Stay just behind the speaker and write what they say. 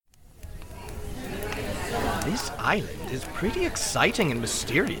This island is pretty exciting and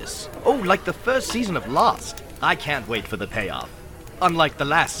mysterious. Oh, like the first season of Lost. I can't wait for the payoff. Unlike the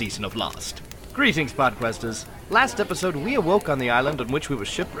last season of Lost. Greetings, Podquesters. Last episode, we awoke on the island on which we were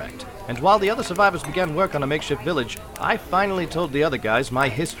shipwrecked. And while the other survivors began work on a makeshift village, I finally told the other guys my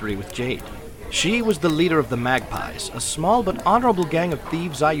history with Jade. She was the leader of the Magpies, a small but honorable gang of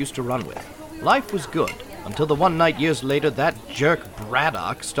thieves I used to run with. Life was good, until the one night years later that jerk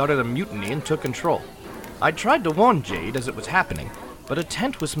Braddock started a mutiny and took control. I tried to warn Jade as it was happening, but her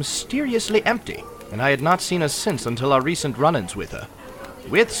tent was mysteriously empty, and I had not seen her since until our recent run-ins with her.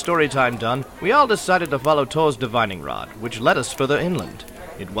 With storytime done, we all decided to follow Tor's divining rod, which led us further inland.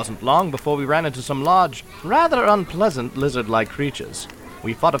 It wasn't long before we ran into some large, rather unpleasant lizard-like creatures.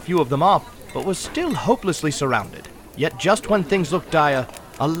 We fought a few of them off, but were still hopelessly surrounded. Yet just when things looked dire,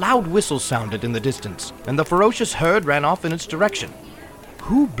 a loud whistle sounded in the distance, and the ferocious herd ran off in its direction.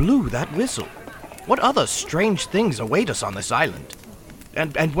 Who blew that whistle? What other strange things await us on this island?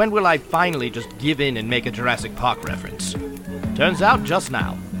 And when will I finally just give in and make a Jurassic Park reference? Turns out just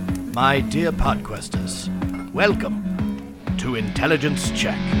now. My dear Podquesters, welcome to Intelligence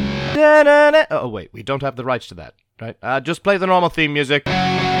Check. Da-da-da. Oh, wait, we don't have the rights to that, right? Just play the normal theme music.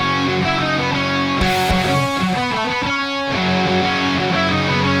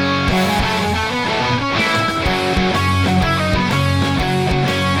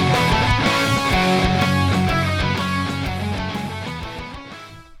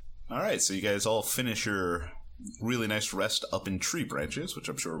 Alright, so you guys all finish your really nice rest up in tree branches, which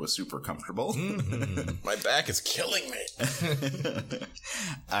I'm sure was super comfortable. My back is killing me.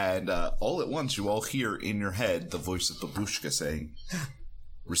 And all at once you all hear in your head the voice of Babushka saying,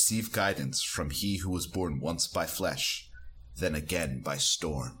 "Receive guidance from he who was born once by flesh, then again by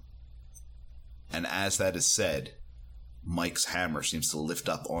storm." And as that is said, Mike's hammer seems to lift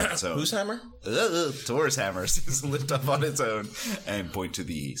up on its own. Whose hammer? Thor's hammer seems to lift up on its own and point to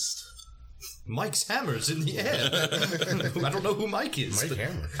the east. Mike's hammer's in the air. I don't know who Mike is. Mike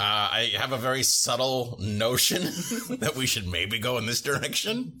Hammer. I have a very subtle notion that we should maybe go in this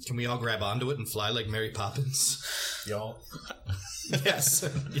direction. Can we all grab onto it and fly like Mary Poppins? Y'all. Yes.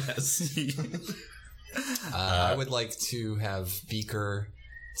 Yes. I would like to have Beaker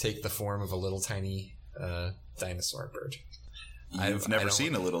take the form of a little tiny dinosaur bird. You've never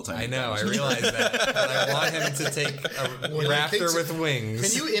seen a little tiny I know, dinosaur. I realize that. But I want him to take a raptor with wings.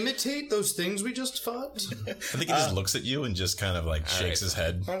 Can you imitate those things we just fought? I think he just looks at you and just kind of like shakes his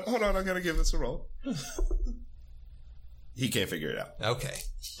head. Hold on, I'm going to give this a roll. He can't figure it out. Okay.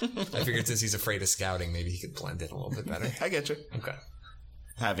 I figured since he's afraid of scouting, maybe he could blend in a little bit better. I get you. Okay.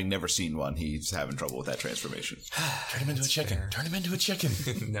 Having never seen one, he's having trouble with that transformation. Turn him into a chicken. fair. Turn him into a chicken.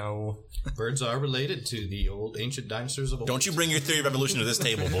 No. Birds are related to the old ancient dinosaurs of old. Don't you bring your theory of evolution to this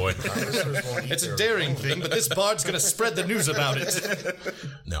table, boy. It's a daring thing, but this bard's going to spread the news about it.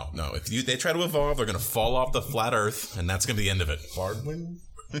 No. If they try to evolve, they're going to fall off the flat Earth, and that's going to be the end of it. Bardwin?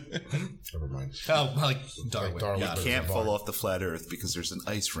 Never mind. Oh, like Darwin. Darwin. Got it. Can't fall off the flat Earth because there's an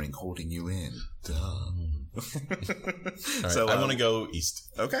ice ring holding you in. Duh. All right, So, I want to go east.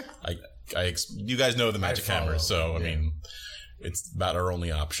 Okay. You guys know the magic follow. hammer, so, I Yeah. mean, it's about our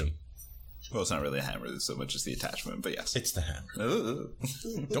only option. Well, it's not really a hammer so much as the attachment, but yes. It's the hammer. Ooh.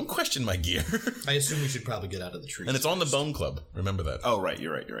 Don't question my gear. I assume we should probably get out of the trees. And it's on the Bone Club. Remember that. Oh, right.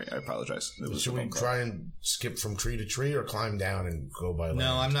 You're right. I apologize. It was Should the we phone call. try and skip from tree to tree or climb down and go by land?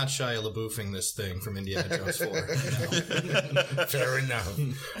 No, I'm not Shia LaBeoufing this thing from Indiana Jones 4. No. Fair enough.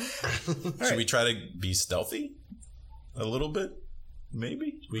 Should we try to be stealthy? A little bit?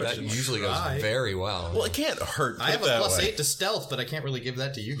 Maybe? That usually try. goes very well. Well, it can't hurt. I have a that plus way. 8 to stealth, but I can't really give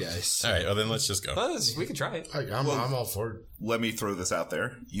that to you guys. All right, well, then let's just go. We can try it. I'm all for it. Let me throw this out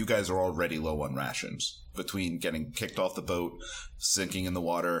there. You guys are already low on rations. Between getting kicked off the boat, sinking in the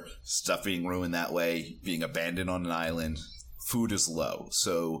water, stuff being ruined that way, being abandoned on an island, food is low.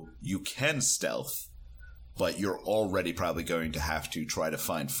 So you can stealth, but you're already probably going to have to try to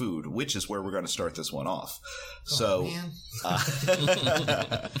find food, which is where we're going to start this one off. So, Man.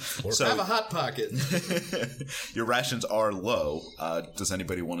 so Have a hot pocket. your rations are low. Does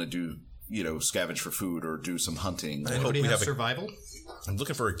anybody want to do, scavenge for food or do some hunting? Anybody we have have a- survival? I'm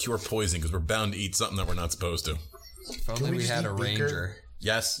looking for a cure poison because we're bound to eat something that we're not supposed to. If only we we just had eat a Beaker? ranger.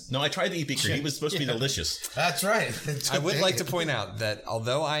 Yes. No, I tried to eat Beaker. He was supposed to be delicious. That's right. I would like to point out that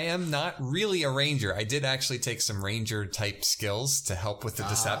although I am not really a ranger, I did actually take some ranger type skills to help with the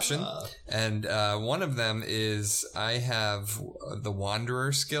deception. And one of them is I have the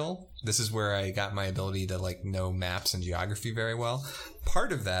wanderer skill. this is where I got my ability to like know maps and geography very well.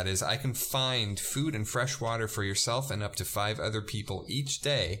 Part of that is I can find food and fresh water for yourself and up to 5 other people each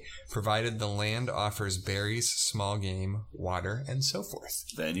day, provided the land offers berries, small game, water, and so forth.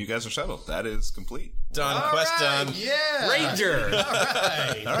 Then you guys are settled. That is complete. Done. Quest done. Yeah. Ranger!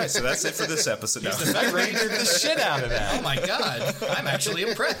 All right, so that's it for this episode. Now, I rangered the shit out of that. Oh my god. I'm actually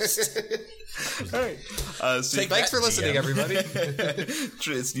impressed. Thanks for listening, everybody.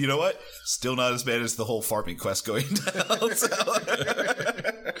 You know what? Still not as bad as the whole farming quest going down.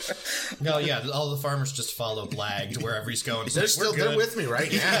 No, yeah, all the farmers just follow Blag to wherever he's going. It's like, They're with me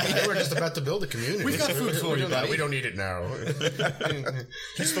right now. They were just about to build a community. We've got food for you, buddy. We don't need it now.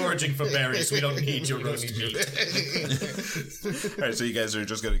 He's foraging for berries. We don't need your roast meat. All right, so you guys are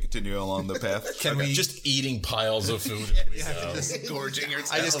just going to continue along the path. Can we Just eating piles of food. Just gorging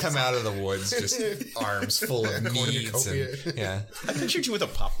yourself. I just come out of the woods, just arms full of meats. And, yeah. I pictured you with a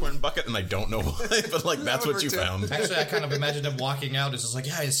popcorn bucket, and I don't know why, but like that's what you found. Actually, I kind of imagined him walking out as just like,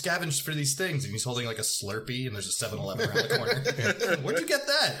 yeah, I scavenged for these things. And he's holding like a Slurpee, and there's a 7-Eleven around the corner. Where'd you get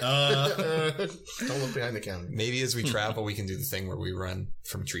that? Don't look behind the counter. Maybe as we travel, we can do the thing where we run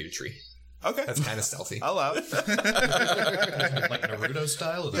from tree to tree. Okay. That's kind of stealthy. I'll allow it. Like Naruto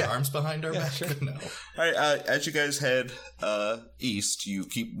style with our arms behind our back? Sure. No. All right, as you guys head east, you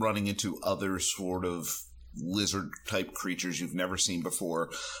keep running into other sort of lizard-type creatures you've never seen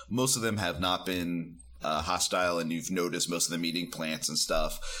before. Most of them have not been hostile, and you've noticed most of them eating plants and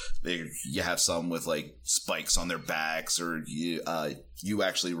stuff. You have some with like spikes on their backs, or you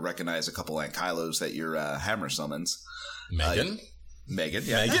actually recognize a couple ankylos that your hammer summons. Megan? Megan,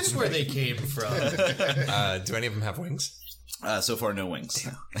 yeah. That's where they came from. Do any of them have wings? So far, no wings.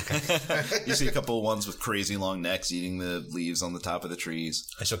 You see a couple of ones with crazy long necks eating the leaves on the top of the trees.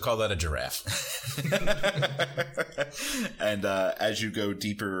 I shall call that a giraffe. And as you go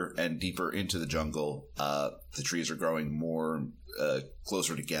deeper and deeper into the jungle, the trees are growing more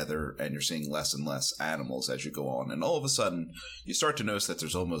closer together, and you're seeing less and less animals as you go on. And all of a sudden, you start to notice that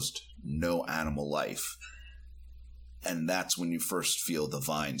there's almost no animal life. And that's when you first feel the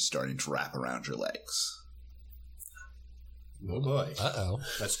vines starting to wrap around your legs. Oh boy. Uh-oh.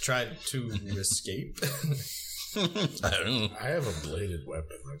 Let's try to escape. I have a bladed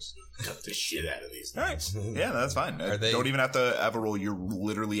weapon. Let's cut the shit out of these things. All right. Yeah, that's fine. Don't even have to have a roll. You're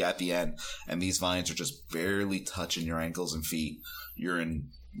literally at the end, and these vines are just barely touching your ankles and feet. You're in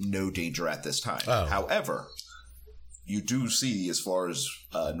no danger at this time. Oh. However, you do see, as far as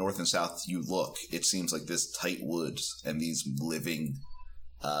north and south you look, it seems like this tight woods and these living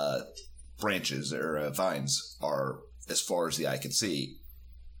branches or vines are as far as the eye can see,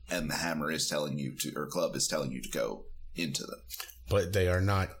 and the hammer is telling you to, or club is telling you to go into them. But they are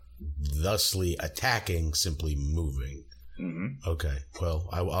not thusly attacking, simply moving. Mm-hmm. Okay. Well,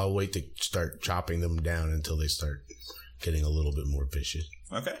 I'll wait to start chopping them down until they start getting a little bit more vicious.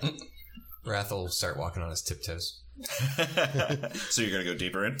 Okay. Wrath will start walking on his tiptoes. So you're going to go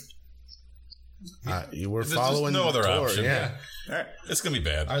deeper in? You were There's following no other the door, option. Yeah. All right. It's going to be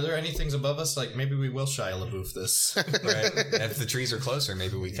bad. Are there any things above us? Like, maybe we will Shia LaBeouf this. Right? If the trees are closer,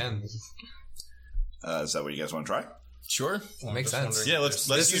 maybe we can. Is that what you guys want to try? Sure. Makes sense. Yeah, let's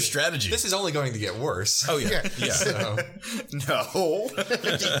use strategy. This is only going to get worse. Oh, yeah. Yeah. So, No.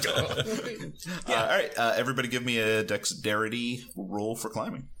 All right. Everybody give me a dexterity roll for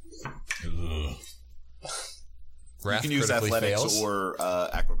climbing. Ugh. Wrath You can use critically athletics fails. or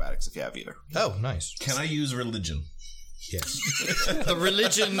acrobatics if you have either. Oh, nice. Can I use religion? Yes. The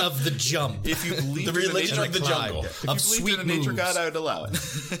religion of the jump. If you believe The in religion nature, of the climb. jungle. if you Of believe sweet in a nature moves. god, I would allow it.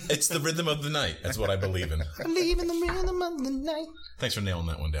 It's the rhythm of the night. That's what I believe in. Believe in the rhythm of the night. Thanks for nailing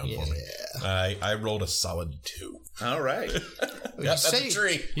that one down for me. I rolled a solid 2. All right. That's a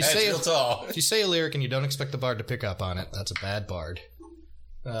tree. You That's say real tall. If you say a lyric and you don't expect the bard to pick up on it, that's a bad bard.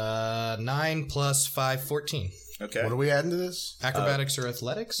 9 plus 5, 14. Okay. What are we adding to this? Acrobatics or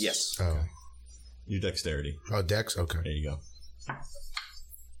athletics? Yes. Oh. Your dexterity. Oh, Dex? Okay. There you go. I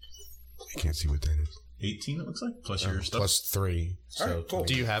can't see what that is. 18, it looks like, plus your stuff. Plus 3. So All right, cool.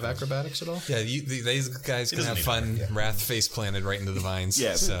 Do you have acrobatics at all? Yeah, these guys can doesn't have fun. Wrath face planted right into the vines.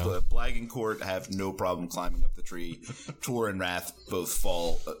 Yeah, So Blag and Court have no problem climbing up the tree. Tor and Wrath both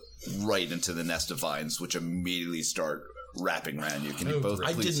fall right into the nest of vines, which immediately start wrapping around you. Can you both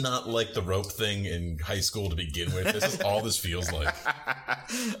I please? did not like the rope thing in high school to begin with. This is all this feels like.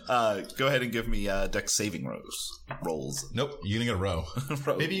 Go ahead and give me dex saving rolls. Nope, you're gonna get a row.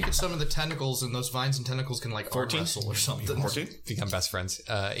 Maybe you could summon the tentacles, and those vines and tentacles can like 14? arm wrestle or something. 14? become best friends.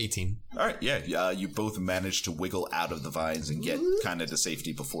 18. All right, yeah. You both manage to wiggle out of the vines and get kind of to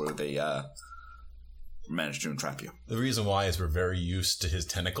safety before they managed to entrap you. The reason why is we're very used to his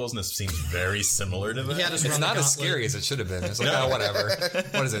tentacles, and this seems very similar to that. Yeah, just It's run the not as gauntlet. scary as it should have been. It's like, oh, whatever.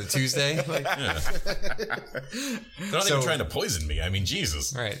 What is it, a Tuesday? Like, They're not even trying to poison me. I mean,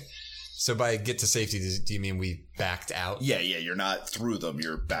 Jesus. all right. So by get to safety, do you mean we backed out? Yeah, you're not through them.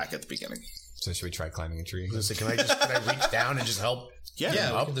 You're back at the beginning. So should we try climbing a tree? So can I reach down and just help?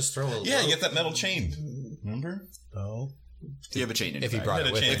 Yeah, we can just throw a Yeah, you get that metal chain. Remember? Oh. You have a chain in If he fact. brought Had it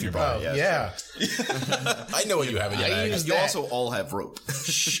a with chain him. in your brought bag. it, Yeah. I know what you have in your bag. And you also all have rope. I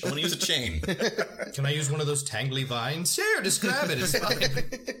want to use a chain. Can I use one of those tangly vines? Here, just grab it. It's fine.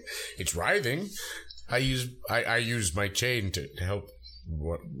 It's writhing. I use my chain to help.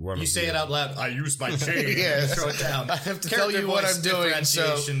 You say it out loud. I use my chain. Yes. Throw it down. I have to tell you what voice I'm doing, so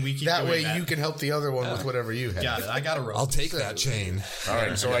differentiation, we keep that doing way that. you can help the other one with whatever you have. Got it. I got a rope. I'll take that chain. All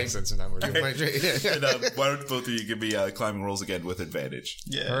right, so I Since now we're doing my chain. Yeah. And, why don't both of you give me climbing rolls again with advantage?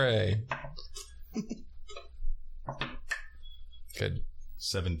 Yeah. Hooray. Good.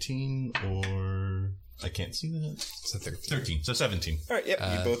 17 or... I can't see that. It's a 13. 13. So 17. All right, yep.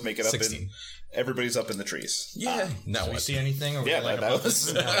 You both make it up. 16. Everybody's up in the trees. Yeah. Now Do we what? see anything? Or Yeah, like that above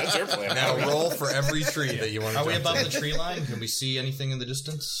was our plan. Now roll for every tree that you want to Are we jump above to. the tree line? Can we see anything in the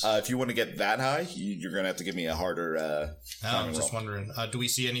distance? If you want to get that high, you're going to have to give me a harder I'm climbing just roll. wondering. Do we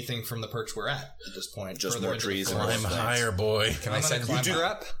see anything from the perch we're at this point? Just Further more into the trees and forest? Climb higher, boy. Can I I'm gonna send climb Beaker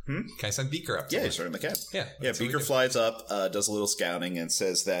up. up? Can I send Beaker up? Yeah, you certainly can. Yeah. Yeah, that's what we Beaker do. flies up, does a little scouting, and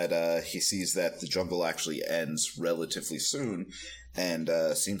says that he sees that the jungle actually ends relatively soon and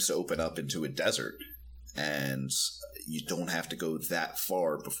seems to open up into a desert. And you don't have to go that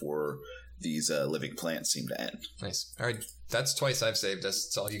far before these living plants seem to end. Nice. All right. That's twice I've saved us.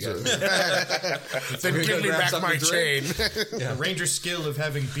 That's all you got. Then We're give gonna me grab back something my to chain. The ranger skill of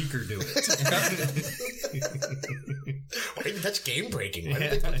having Beaker do it. Wait, that's game breaking. Why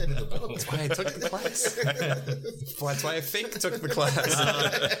did they put that in the book? That's why I took the class. That's why I fake took the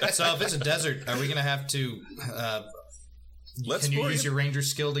class. So if it's a desert, are we going to have to... can you use your ranger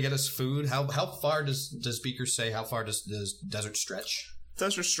skill to get us food? How far does Beaker say? How far does desert stretch?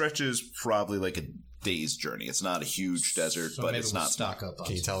 Desert stretches probably like a day's journey. It's not a huge desert, So but maybe it's we'll not. stock up on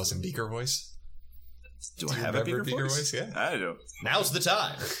Can you some tell us in Beaker voice? Do I you have a remember Beaker Beaker voice? voice? Yeah. I do. Now's the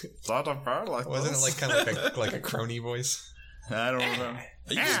time. It's not a part like Wasn't it this. like kind of like a crony voice? I don't remember.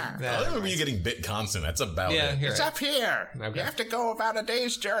 I remember you getting bit constant. That's about Yeah, it. here. Up here. Okay. You have to go about a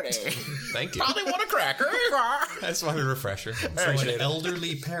day's journey. Thank you. Probably want a cracker. I just wanted a refresher. So Appreciate an it.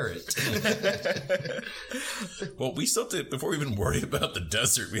 elderly parrot. Well, we still have to, before we even worry about the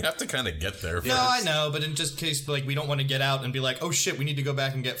desert, we have to kind of get there first. No, I know, but in just case, like, we don't want to get out and be like, oh shit, we need to go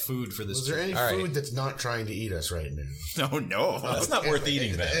back and get food for this. Is there any All right. food that's not trying to eat us right now? No, no. That's not worth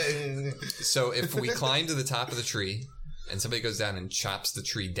eating then. So if we climb to the top of the tree and somebody goes down and chops the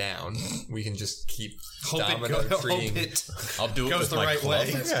tree down, we can just keep domino treeing. I'll do it Goes with the my right club.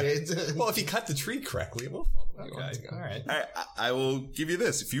 way. Well, if you cut the tree correctly, it will fall. Okay, all right. I will give you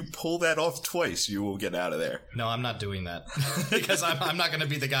this. If you pull that off twice, you will get out of there. No, I'm not doing that because I'm not going to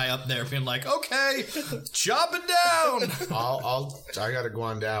be the guy up there being like, okay, chop it down. I gotta go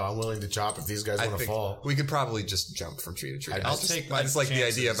on down. I'm willing to chop if these guys I want to think fall. we could probably just jump from tree to tree. I'll take my I just like the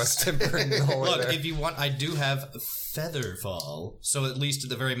idea of us timbering the whole way Look, there. if you want, I do have feather fall, so at least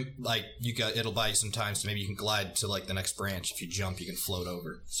at the very it'll buy you some time, so maybe you can glide to like the next branch. If you jump, you can float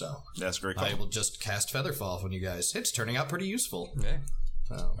over. So That's great. I will just cast feather fall on you guys. It's turning out pretty useful. Yeah.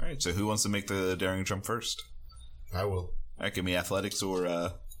 So. All right. So who wants to make the daring jump first? I will. All right. Give me athletics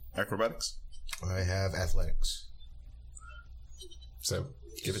or acrobatics. I have athletics. So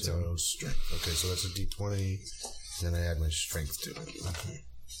give it to him. So strength. Okay, so that's a D20. Then I add my strength to it. Okay.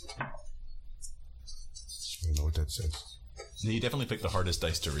 I don't know what that says. You definitely picked the hardest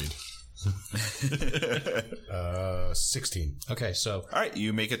dice to read. 16. Okay, so All right.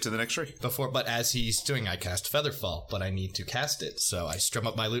 You make it to the next tree. but as he's doing, I cast Featherfall, but I need to cast it. So I strum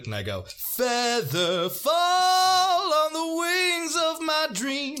up my lute and I go, Featherfall on the wings of my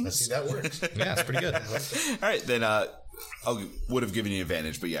dreams. See, that works. Yeah, it's pretty good. All right. Then I would have given you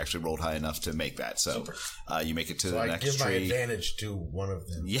advantage, but you actually rolled high enough to make that. So you make it to So the I next give my tree. advantage to one of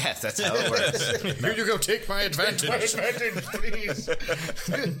them. Yes, that's how it works. Here you go, take my advantage. My advantage, please.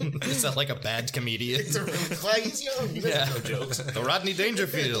 You sound like a bad comedian. He's young. He doesn't know jokes. The Rodney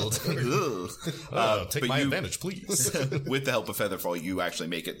Dangerfield. Ugh. Take but my you- advantage, please. With the help of Featherfall, you actually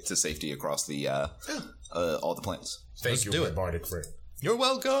make it to safety across the all the plants. Thank Let's you, do my it. bardic friend. You're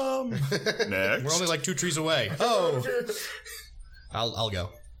welcome. Next. We're only like 2 trees away. Oh. I'll go.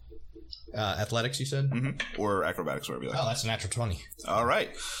 Athletics, you said? Or acrobatics, whatever you like. Oh, that's a natural 20. All right.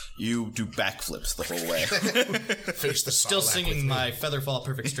 You do backflips the whole way. Face the Still Sarlacc singing with me. my Featherfall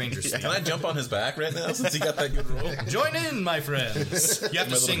Perfect Strangers theme. Can I jump on his back right now since he got that good roll? Join in, my friends. You have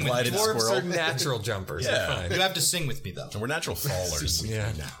to My sing little with me. glided Dwarves squirrel. are natural jumpers. Yeah. They're fine. You have to sing with me, though. And we're natural fallers.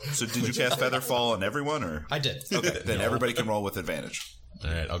 Yeah. So did you cast Featherfall on everyone, or? I did. Okay, then everybody can roll with advantage. All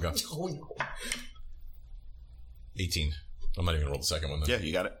right, I'll go. 18. I'm not even gonna roll the second one then. Yeah,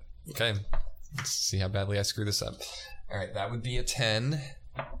 you got it. Okay. Let's see how badly I screw this up. All right, that would be a 10.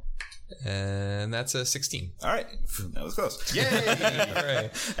 And that's a 16. All right. That was close. All right.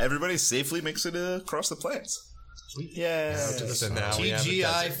 Everybody safely makes it across the plants. Yeah. So now we have a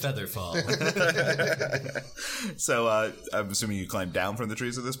TGI desert. Featherfall. So I'm assuming you climb down from the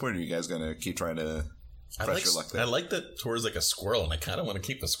trees at this point, or are you guys going to keep trying to press your luck there? I like that Tor's like a squirrel, and I kind of want to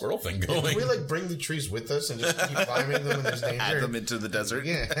keep the squirrel thing going. Can we like bring the trees with us and just keep climbing them when there's danger? Add them into the desert.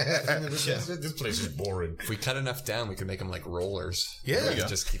 Yeah. This place is boring. If we cut enough down, we could make them like rollers. Yeah. We could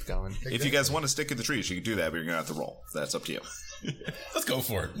just keep going. If you guys want to stick in the trees, you can do that, but you're going to have to roll. That's up to you. Let's go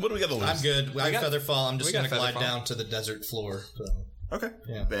for it. What do we got to lose? I'm good. I got Featherfall. I'm just we got going to glide Featherfall. down to the desert floor. So. Okay.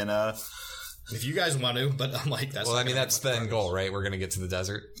 Yeah. Then, If you guys want to, but I'm like, that's Well, not I mean, gonna that's be the much end progress. goal, right? We're going to get to the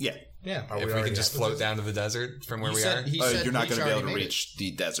desert. yeah. Yeah. Are If we already can just at the float desert? down to the desert from where He we said- are. he said You're not going to be already able to made it. reach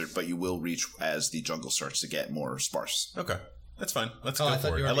the desert, but you will reach as the jungle starts to get more sparse. Okay, that's fine. Let's Oh, I go thought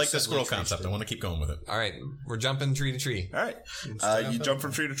for you it. I already like the said squirrel we reached concept. it. I want to keep going with it. All right, we're jumping tree to tree. All right. You jump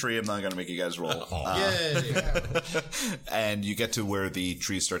from tree to tree. I'm not going to make you guys roll. Yay. And you get to where the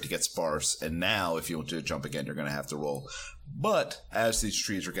trees start to get sparse. And now, if you want to jump again, you're going to have to roll. But as these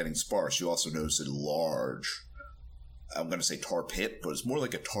trees are getting sparse, you also notice a large, I'm going to say tar pit, but it's more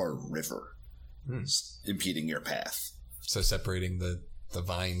like a tar river impeding your path. So separating the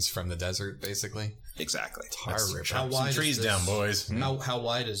vines from the desert, basically. Exactly. Tar river. How wide is Trees this? down, boys. How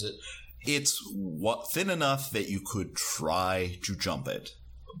wide is it? It's thin enough that you could try to jump it.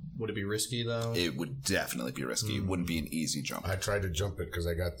 Would it be risky, though? It would definitely be risky. It wouldn't be an easy jump. I tried to jump it because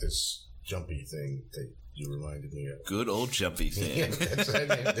I got this jumpy thing that you reminded me of. Good old jumpy thing. That's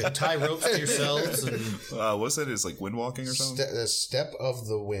what I named it. Tie ropes to yourselves and What's that? Is like wind walking or something? The step of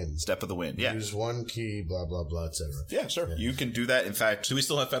the wind. Step of the wind. Yeah. Use one key, blah, blah, blah, etc. Yeah, sure. You can do that. In fact, Do we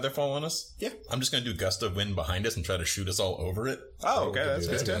still have Featherfall on us? Yeah. I'm just going to do Gust of Wind behind us and try to shoot us all over it. oh, okay, that's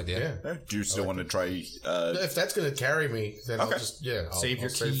That's good a good too. idea. Yeah. Do you still want to try? If that's going to carry me, then I'll Okay. just, Save your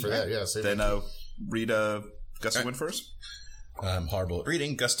save key. for that. Yeah, save Then your read Gust of Wind first. I'm horrible at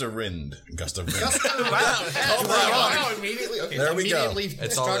reading. Gust of Wind. Gust of Wind. Oh, immediately? Okay. There we go. immediately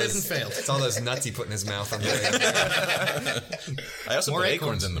It's all started those- and failed. It's all those nuts he put in his mouth on the I also More put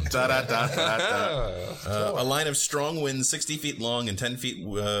acorns. acorns in them. Da, da, da, da, da. A line of strong winds 60 feet long and 10 feet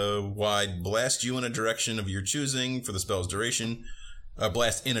wide blast you in a direction of your choosing for the spell's duration.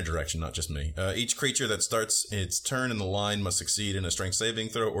 Blast in a direction, not just me. Each creature that starts its turn in the line must succeed in a strength saving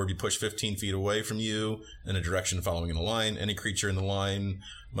throw or be pushed 15 feet away from you in a direction following in the line. Any creature in the line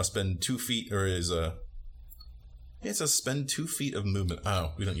must spend 2 feet, or is it says spend 2 feet of movement.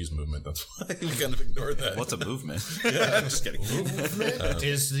 Oh, we don't use movement. That's why we kind of ignored that. What's a movement? I'm just kidding.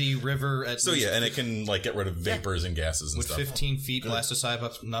 Is the river at So least yeah, and it can like get rid of vapors and gases and with stuff. 15 feet blast aside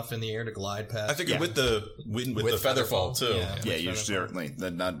up enough in the air to glide past? I figured with the wind, with the Featherfall too. Yeah. Yeah, you certainly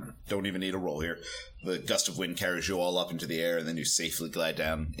don't even need a roll here. The gust of wind carries you all up into the air, and then you safely glide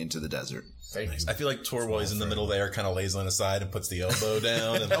down into the desert. Thank you. I feel like Tor, while he's in the middle of the air, kind of lays on his side and puts the elbow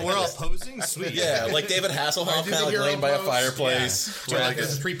down. And Oh, we're all posing? Sweet. yeah, like David Hasselhoff, do kind the of like hero laying by a pose. fireplace. Do like a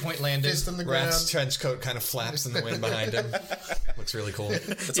 3-point landing. Fist in the Rat's ground. trench coat kind of flaps in the wind behind him. Looks really cool.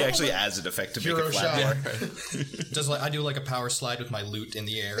 He actually adds an effect to make Hero it flat. shot. Does like I do like a power slide with my lute in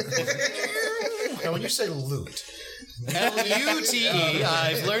the air. Now, when you say loot, L-U-T-E.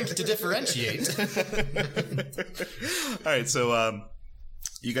 I've learned to differentiate. All right, so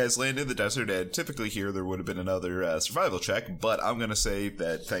you guys land in the desert, and typically here there would have been another survival check, but I'm going to say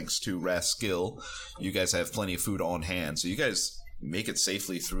that thanks to Rath's skill, you guys have plenty of food on hand, so you guys make it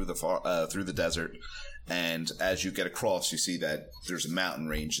safely through the desert. And as you get across, you see that there's a mountain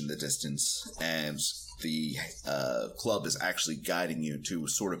range in the distance, and the club is actually guiding you to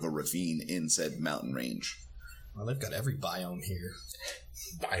sort of a ravine in said mountain range. Well, they've got every biome here.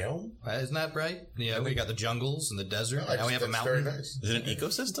 biome? Isn't that right? Yeah, we got the jungles and the desert. Now we have a That's mountain. very nice. Is it an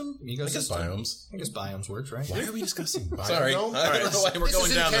ecosystem? I guess Ecosystem. biomes. I guess biomes works, right? Why are we discussing Biome? Sorry, I don't know why we're This going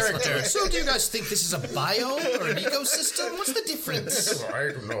is in down this character. road. So do you guys think this is a biome or an ecosystem? What's the difference?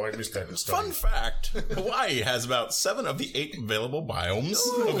 I don't know. I missed that in study. Fun fact: Hawaii has about 7 of the 8 available biomes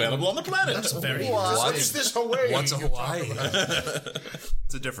available on the planet. That's very What is this Hawaii? What's a Hawaii?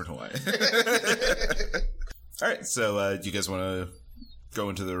 It's a different Hawaii. All right, so do you guys want to go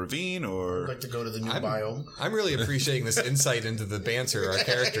into the ravine, or Like to go to the new biome. I'm really appreciating this insight into the banter our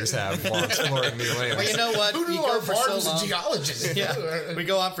characters have while exploring new lands. Well, you know what? Who We knew go our for bard so was a long. geologist? Yeah, we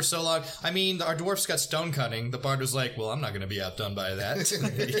go on for so long. I mean, our dwarfs got stone cutting. The bard was like, well, I'm not going to be outdone by that.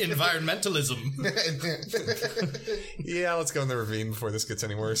 Environmentalism. Yeah, let's go in the ravine before this gets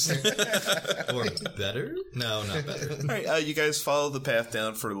any worse. Or better? No, not better. All right, you guys follow the path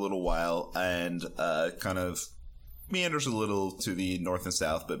down for a little while and kind of meanders a little to the north and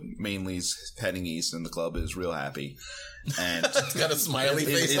south, but mainly is heading east, and the club is real happy. And It's got a smiley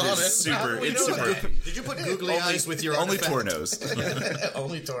face on it. It's super happy. Did you put googly eyes with your Only artifact? Tornos.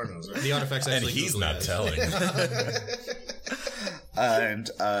 Only Tornos. Right? The artifact's And actually he's googly not eyes. telling. And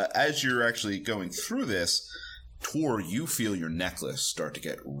as you're actually going through this, Tor, you feel your necklace start to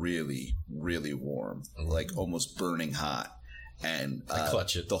get really, really warm, like almost burning hot. And I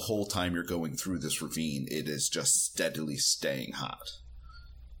clutch it. the whole time you're going through this ravine, it is just steadily staying hot.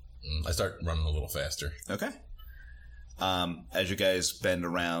 I start running a little faster. Okay. As you guys bend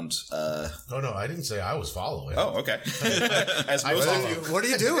around, Oh no, I didn't say I was following. okay. As most of you, What are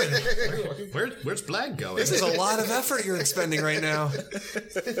you doing? Where's Blag going? This is a lot of effort you're expending right now.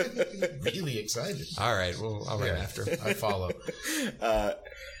 Really excited. All right, well, I'll run after. I follow.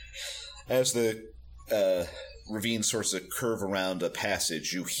 as the ravine starts to curve around a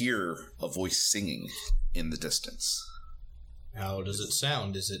passage, you hear a voice singing in the distance. How does it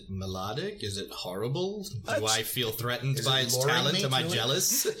sound? Is it melodic? Is it horrible? Do It's- I feel threatened Is by it its luring talent? me Am I to it?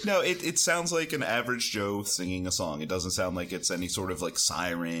 jealous? No, it sounds like an average Joe singing a song. It doesn't sound like it's any sort of like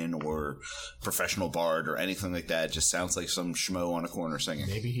siren or professional bard or anything like that. It just sounds like some schmo on a corner singing.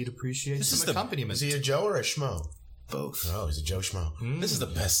 Maybe he'd appreciate This is some. accompaniment. Is he a Joe or a Schmo? Both. Oh, he's a Joe Schmo. This is the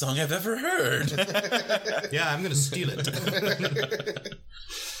best song I've ever heard. Yeah, I'm going to steal it.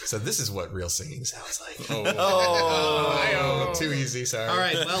 So this is what real singing sounds like. Oh, Too easy, sorry. All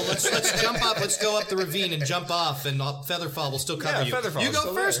right, well, let's jump up. Let's go up the ravine and jump off, and Featherfall will still cover Yeah, you. Featherfall's You go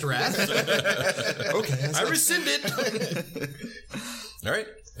still first, Wrath. Okay. I rescind it. All right.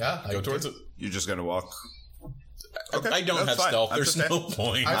 Yeah, Go towards it. you're just gonna walk. Okay, I don't that's have fine. stealth. I'm There's just no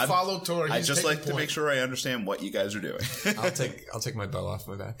point. I follow Tor. I He's just taking like to point. make sure I understand what you guys are doing. I'll take my bow off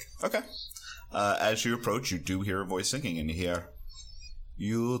my back. Okay. As you approach, you do hear a voice singing, and you hear,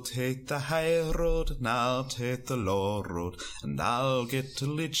 "You'll take the high road, and I'll take the low road, and I'll get to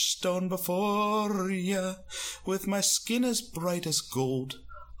Lichstone before ya, with my skin as bright as gold,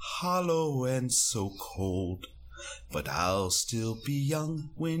 hollow and so cold. But I'll still be young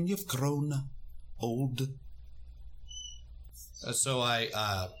when you've grown old." So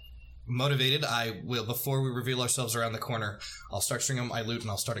I, motivated, I will, before we reveal ourselves around the corner, I'll start stringing up my lute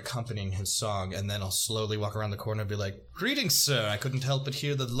and I'll start accompanying his song, and then I'll slowly walk around the corner and be like, "Greetings, sir. I couldn't help but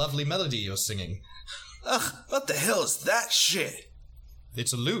hear the lovely melody you're singing. Ugh, what the hell is that shit?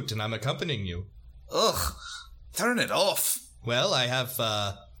 It's a lute, and I'm accompanying you." Ugh, turn it off. Well, I have,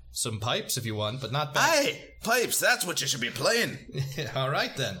 some pipes if you want, but not bad. Hey, pipes, that's what you should be playing. All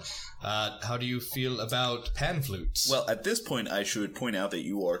right, then. How do you feel about pan flutes? Well, at this point, I should point out that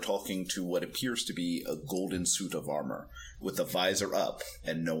you are talking to what appears to be a golden suit of armor with the visor up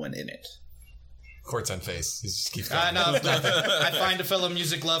and no one in it. Quartz on face. He just keeps going. No, I find a fellow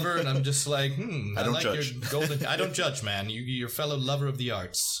music lover, and I'm just like, I don't like judge. your golden. I don't judge, man. You're a fellow lover of the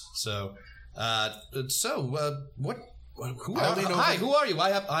arts. So, what? Who I only know hi, who- who are you?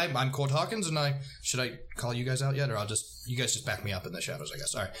 I'm Court Hawkins, and should I call you guys out yet, or you guys just back me up in the shadows, I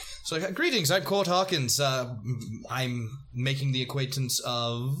guess. All right. So, greetings. I'm Court Hawkins. I'm making the acquaintance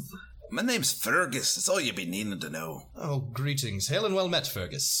of. My name's Fergus. That's all you be needing to know. Oh, greetings. Hail and well met,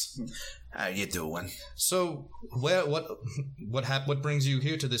 Fergus. How you doing? So, what brings you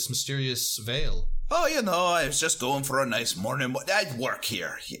here to this mysterious vale? Oh, I was just going for a nice morning. I'd work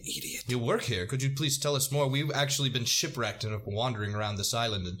here, you idiot. You work here. Could you please tell us more? We've actually been shipwrecked and are wandering around this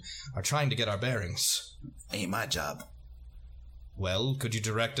island and are trying to get our bearings. Ain't my job. Well, could you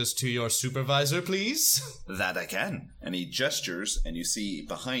direct us to your supervisor, please? That I can. And he gestures, and you see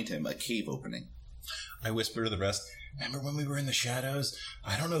behind him a cave opening. I whisper to the rest, remember when we were in the shadows?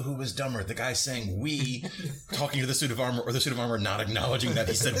 I don't know who was dumber, the guy saying we, talking to the suit of armor, or the suit of armor not acknowledging that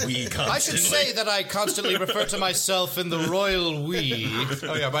he said we constantly. I should say that I constantly refer to myself in the royal we.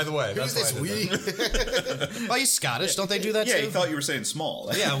 Oh yeah, by the way, that's Who's why I this did that. we? Are you Scottish? Don't they do that Yeah, too? he thought you were saying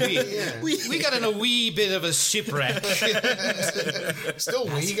small. Yeah, we got in a wee bit of a shipwreck. Still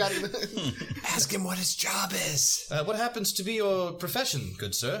we got Ask him what his job is. What happens to be your profession,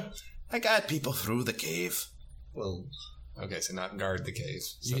 good sir? I got people through the cave. Well, okay, so not guard the cave.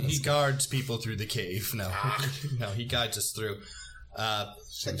 So He guards people through the cave. No, no, he guides us through.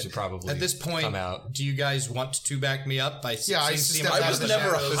 So we should probably At this point, come out. do you guys want to back me up? I seem step out I of was the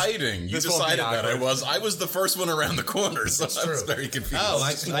never shadows? hiding. You this won't be decided that I awkward. was. I was the first one around the corner, so I was very confused. Oh,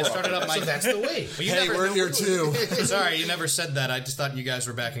 I started up my. So that's the way. But you Hey, never- we're here too. Sorry, you never said that. I just thought you guys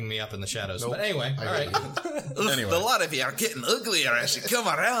were backing me up in the shadows. But anyway, all right. Anyway. The lot of you are getting uglier as you come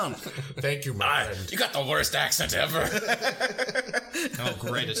around. Thank you, my friend. You got the worst accent ever. Oh,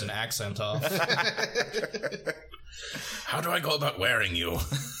 great! It's an accent off. How do I go about wearing you?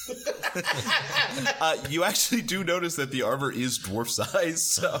 You actually do notice that the armor is dwarf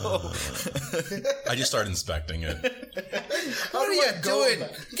size, so... I just started inspecting it. What are you doing?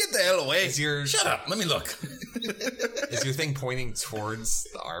 Get the hell away. Shut up. Let me look. Is your thing pointing towards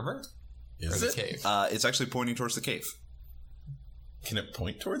the armor? Is or it? the cave? It's actually pointing towards the cave. Can it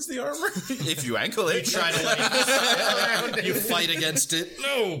point towards the armor? If you angle it. Try to you fight against it.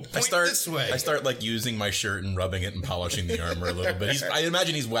 No, point this way. I start like using my shirt and rubbing it and polishing the armor a little bit. I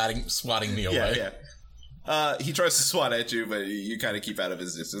imagine he's swatting me away. Yeah. He tries to swat at you, but you kind of keep out of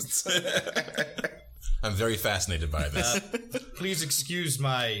his distance. I'm very fascinated by this. Please excuse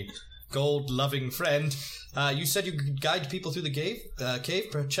my gold-loving friend. You said you could guide people through the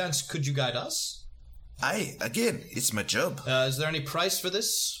cave. Perchance, could you guide us? Aye, again, it's my job. Is there any price for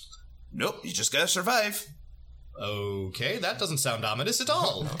this? Nope, you just gotta survive. Okay, that doesn't sound ominous at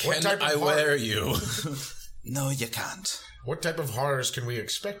all. Can I wear you? No, you can't. What type of horrors can we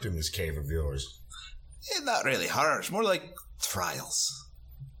expect in this cave of yours? Not really horrors, more like trials.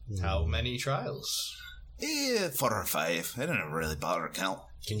 How many trials? 4 or 5. I don't really bother to count.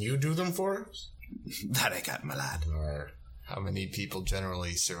 Can you do them for us? That I got, my lad. How many people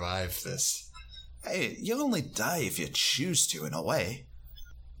generally survive this? Hey, you only die if you choose to, in a way.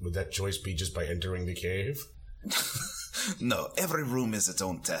 Would that choice be just by entering the cave? No, every room is its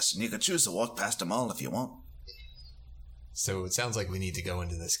own test, and you can choose to walk past them all if you want. So it sounds like we need to go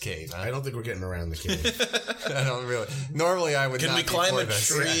into this cave, huh? I don't think we're getting around the cave. I don't really. Normally, I would Can not we be climb for a this.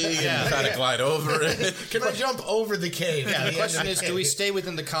 tree and try to glide over it? Can I jump over the cave? Yeah, the question is, do we stay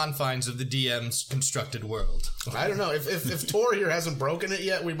within the confines of the DM's constructed world? I don't know. If Tor here hasn't broken it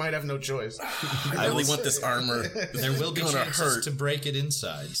yet, we might have no choice. I really want this armor. There will be gonna chances hurt. to break it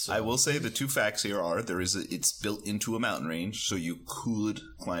inside. So. I will say the 2 facts here are it's built into a mountain range, so you could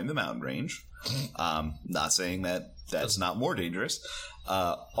climb the mountain range. Not saying that's not more dangerous.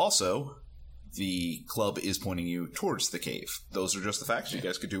 Also, the club is pointing you towards the cave. Those are just the facts. You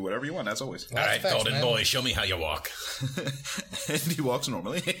guys could do whatever you want, as always. All right, facts, golden man. boy, show me how you walk. And he walks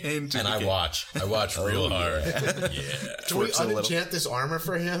normally into And the I cave. watch. I watch real hard. Yeah. Can we Twerks a little. unenchant this armor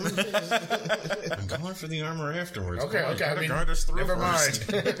for him? I'm going for the armor afterwards. Okay. I mean, guard us through never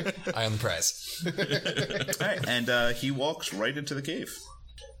first. mind. I am the prize. All right, and he walks right into the cave.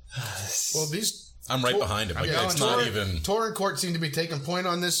 Well, these. I'm right behind him. Like, Yeah, it's not even. Tor and Court seem to be taking point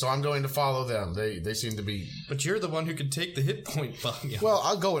on this, so I'm going to follow them. They seem to be. But you're the one who can take the hit point bomb. Yeah. Well,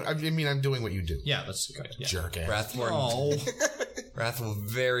 I'll go. I mean, I'm doing what you do. Yeah, that's good. Yeah. Jerk ass. Wrath will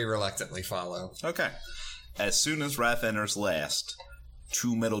very reluctantly follow. Okay. As soon as Wrath enters last,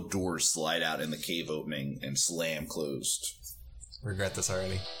 2 metal doors slide out in the cave opening and slam closed. Regret this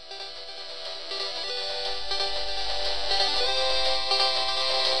already.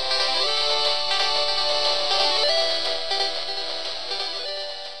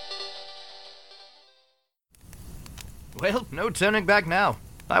 Well, no turning back now.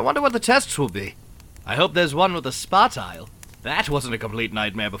 I wonder what the tests will be. I hope there's one with a spa tile. That wasn't a complete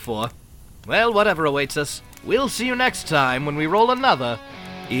nightmare before. Well, whatever awaits us, we'll see you next time when we roll another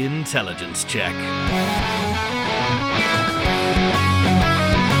intelligence check.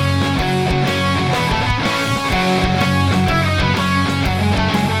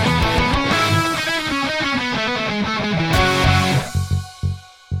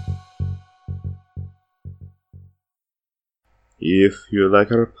 If you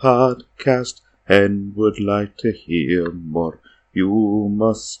like our podcast and would like to hear more, you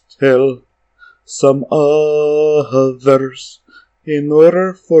must tell some others. In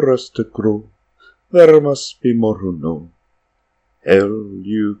order for us to grow, there must be more who know. Hell,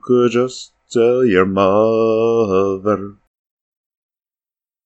 you could just tell your mother.